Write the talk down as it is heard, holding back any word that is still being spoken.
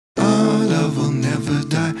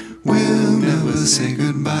say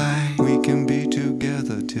goodbye. We can be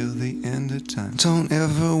together till the end of time. Don't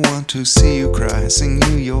ever want to see you cry. Sing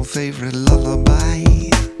you your favorite lullaby.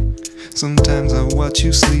 Sometimes I watch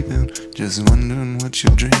you sleeping, just wondering what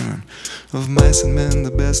you're dreaming. Of mice and men,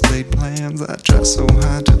 the best laid plans. I try so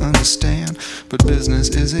hard to understand, but business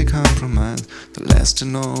is a compromise. The last to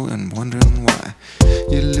know and wondering why.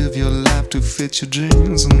 You live your life to fit your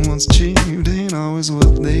dreams, and what's achieved ain't always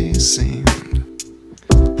what they seemed.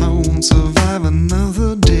 I won't survive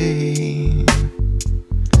another day.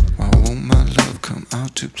 Why won't my love come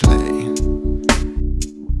out to play?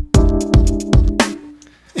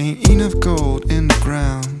 Ain't enough gold in the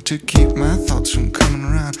ground to keep my thoughts from coming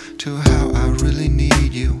around to how I really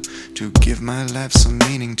need you, to give my life some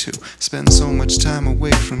meaning to. Spend so much time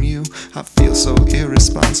away from you, I feel so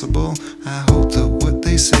irresponsible. I hope that what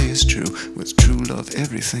they say is true. With true love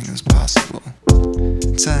everything is possible.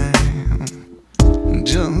 Time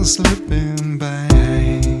just slipping by.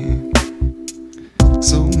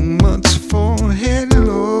 So much for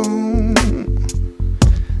hello,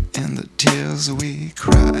 and the tears we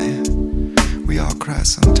cry. We all cry,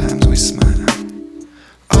 sometimes we smile.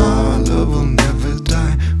 Our love will never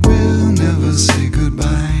die. We'll never say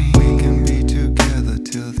goodbye. We can be together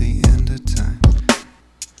till the end of time.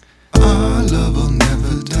 Our love will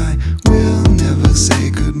never die. We'll never say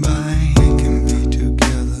goodbye. We can be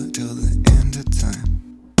together till the end of time.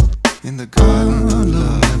 In the garden of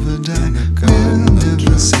love, never die. We'll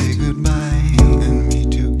never say goodbye. You and me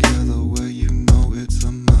together where you know it's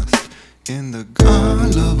a must. In the garden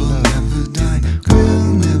of love will never die.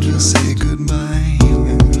 We'll never say goodbye. You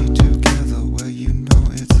and me together where you know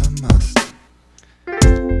it's a must.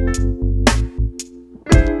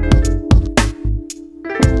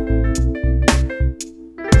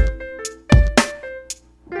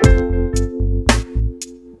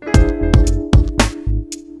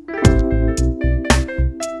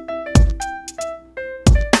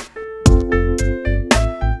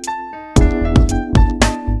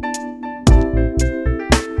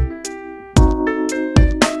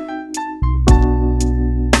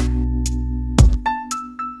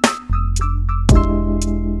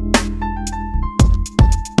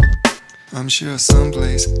 I'm sure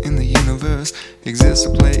someplace in the universe exists a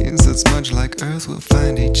place that's much like Earth. We'll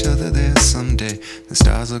find each other there someday. The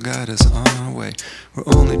stars will guide us on our way.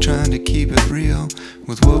 We're only trying to keep it real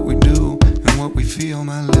with what we do and what we feel.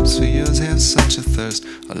 My lips for yours have such a thirst.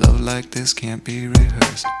 A love like this can't be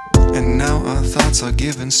rehearsed. And now our thoughts are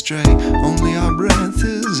given stray. Only our breath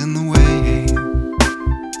is in the way,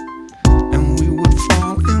 and we would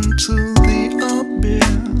fall into the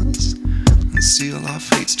abyss and seal our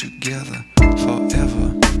fates together.